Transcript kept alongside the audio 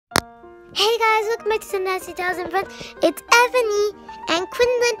Hey guys, welcome back to some Nasty Tales and Friends. It's Evenoy and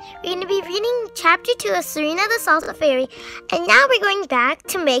Quinlyn. We're going to be reading Chapter 2 of Serena the Salsa Fairy. And now we're going back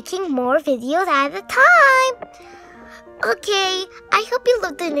to making more videos at a time. Okay, I hope you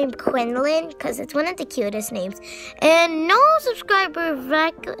love the name Quinlyn because it's one of the cutest names. And no subscriber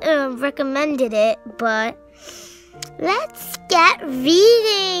recommended it, but let's get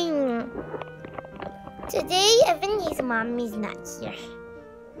reading. Today, Evenoy's mommy's not here.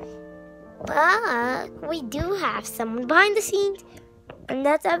 But we do have someone behind the scenes, and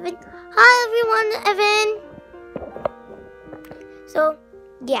that's Evan. Hi everyone, Evan. So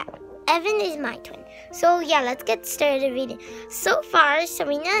yeah, Evan is my twin. So yeah, let's get started reading. So far,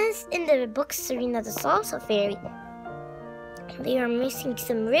 Serena is in the book Serena the Salsa Fairy. They are missing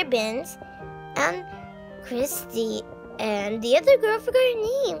some ribbons, and Christy and the other girl, I forgot her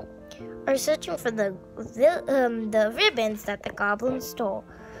name, are searching for the ribbons that the goblin stole.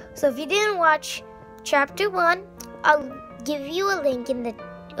 So if you didn't watch Chapter 1, I'll give you a link in the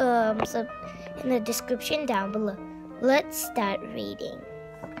description down below. Let's start reading.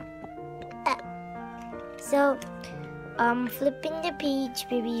 So, flipping the page,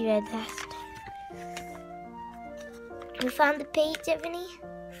 baby read last time. You found the page, Evenoy?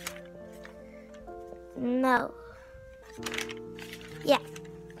 No. Yeah.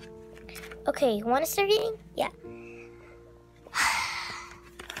 Okay, you want to start reading? Yeah.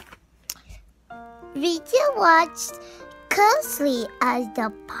 Rita watched closely as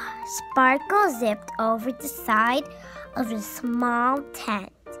the sparkle zipped over the side of a small tent.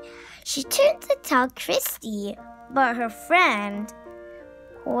 She turned to tell Christy, but her friend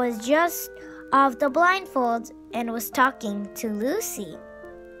was just off the blindfold and was talking to Lucy.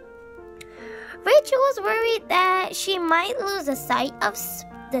 Rachel was worried that she might lose the sight of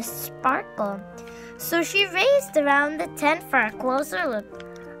the sparkle, so she raced around the tent for a closer look.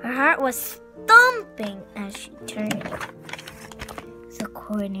 Her heart was thumping as she turned the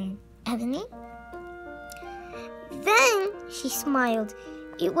corner. Evenoy? Then she smiled.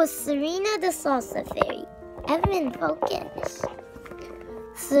 It was Serena the Salsa Fairy. Evan, focus.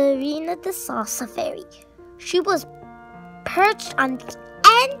 Serena the Salsa Fairy. She was perched on the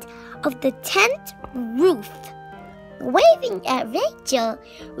end of the tent roof, waving at Rachel.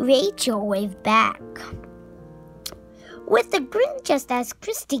 Rachel waved back with a grin just as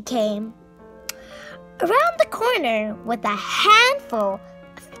Christy came around the corner with a handful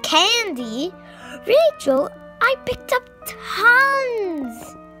of candy. Rachel, I picked up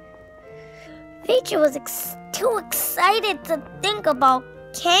tons. Rachel was too excited to think about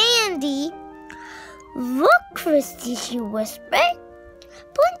candy. Look, Christy, she whispered,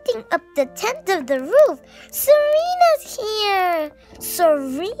 pointing up the tent of the roof. Serena's here.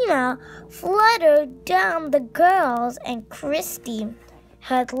 Serena fluttered down. The girls and Christy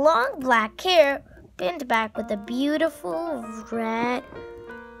had long black hair pinned back with a beautiful red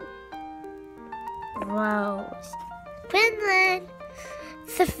rose. Quinlyn.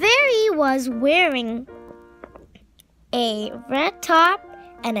 The fairy was wearing a red top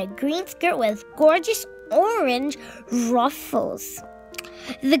and a green skirt with gorgeous orange ruffles.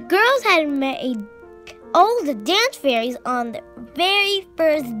 The girls had met all the dance fairies on the very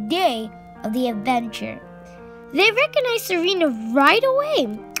first day of the adventure. They recognized Serena right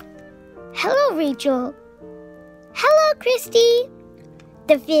away. Hello, Rachel. Hello, Christy,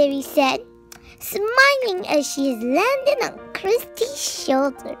 the fairy said, smiling as she landed on Christy's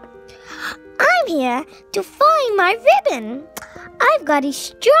shoulder. I'm here to find my ribbon. I've got a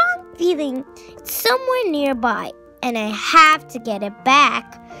strong feeling it's somewhere nearby, and I have to get it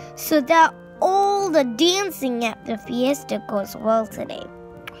back so that all the dancing at the fiesta goes well today.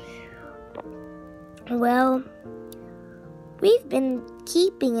 Well, we've been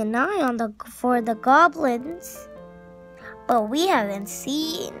keeping an eye for the goblins, but we haven't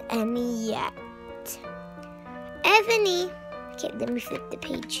seen any yet. Evenoy. Okay, let me flip the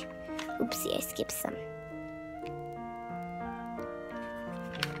page. Oopsie, I skipped some.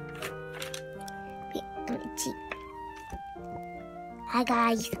 Wait, let me see. Hi,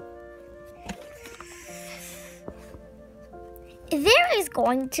 guys. There is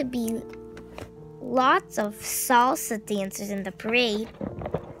going to be lots of salsa dancers in the parade,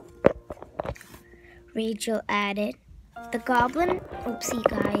 Rachel added. The goblin, oopsie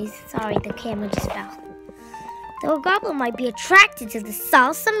guys, sorry, the camera just fell. The goblin might be attracted to the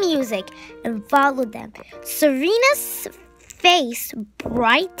salsa music and follow them. Serena's face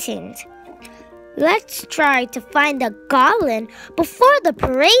brightened. Let's try to find the goblin before the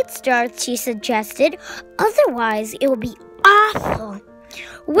parade starts, she suggested. Otherwise, it will be awful.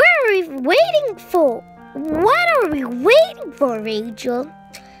 What are we waiting for, Rachel?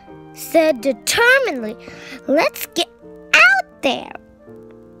 said determinedly, "Let's get out there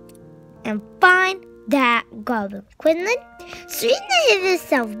and find that goblin." Quinlan, Serena hid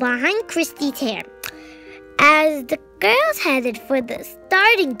herself behind Christy's hair. As the girls headed for the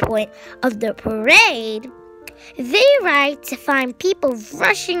starting point of the parade, they arrived to find people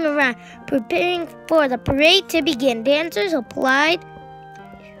rushing around, preparing for the parade to begin. Dancers applied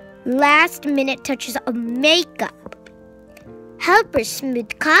last-minute touches of makeup. Helpers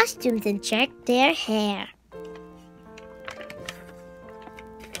smoothed costumes and checked their hair.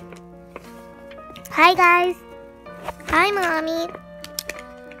 Hi, guys. Hi, Mommy.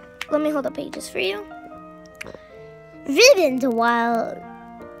 Let me hold the pages for you. Ribbons while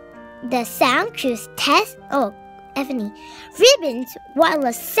the sound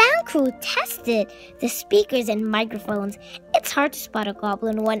crew tested the speakers and microphones. It's hard to spot a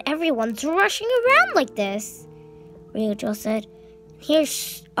goblin when everyone's rushing around like this, Rachel said. There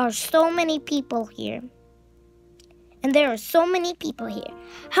are so many people here.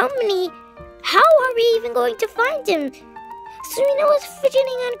 How are we even going to find him? Serena was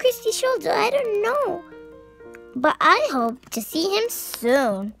fidgeting on Christy's shoulder. I don't know, but I hope to see him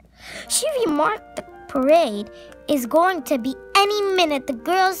soon. She remarked the parade is going to be any minute. The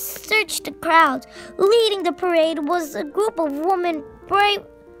girls searched the crowds. Leading the parade was a group of women, bright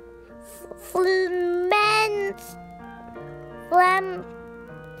flamenco,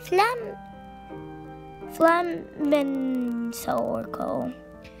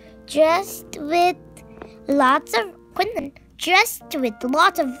 dressed with lots of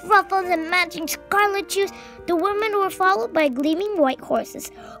ruffles and matching scarlet shoes. The women were followed by gleaming white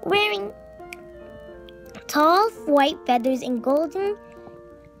horses, wearing tall white feathers and golden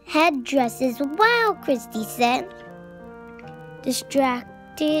headdresses. Wow, Christy said,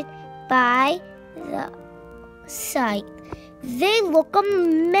 distracted by the sight. They look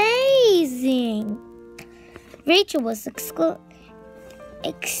amazing. Rachel was examining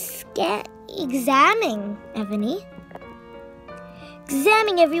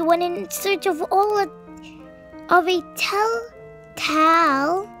everyone in search of a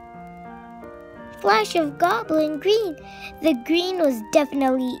telltale flash of goblin green. The green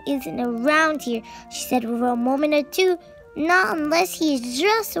definitely isn't around here, she said for a moment or two. Not unless he's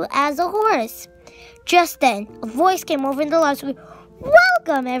dressed as a horse. Just then, a voice came over in the loudspeaker.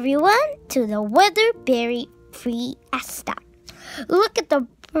 Welcome, everyone, to the Weatherberry Fiesta. Look at the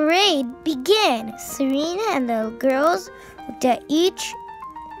parade begin. Serena and the girls looked at each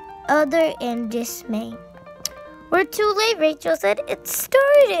other in dismay. We're too late, Rachel said. It's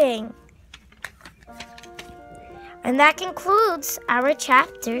starting. And that concludes our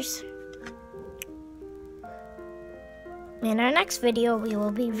chapters. In our next video, we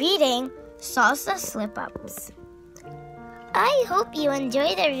will be reading Salsa Slip-Ups. I hope you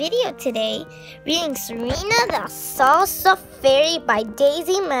enjoyed our video today, reading Serena the Salsa Fairy by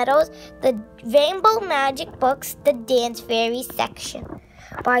Daisy Meadows, the Rainbow Magic Books, the Dance Fairy section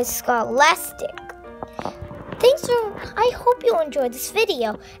by Scholastic. I hope you enjoyed this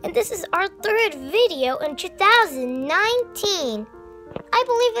video, and this is our third video in 2019. I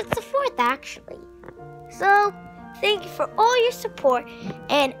believe it's the fourth, actually. So, thank you for all your support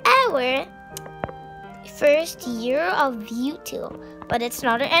and our first year of YouTube. But it's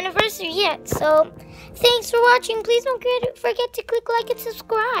not our anniversary yet, so thanks for watching. Please don't forget to click like and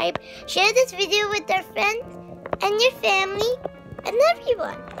subscribe. Share this video with your friends and your family and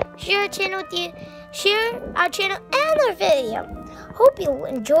everyone. Share our channel and our video. Hope you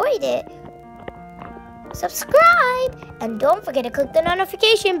enjoyed it. Subscribe and don't forget to click the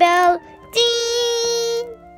notification bell. Ding!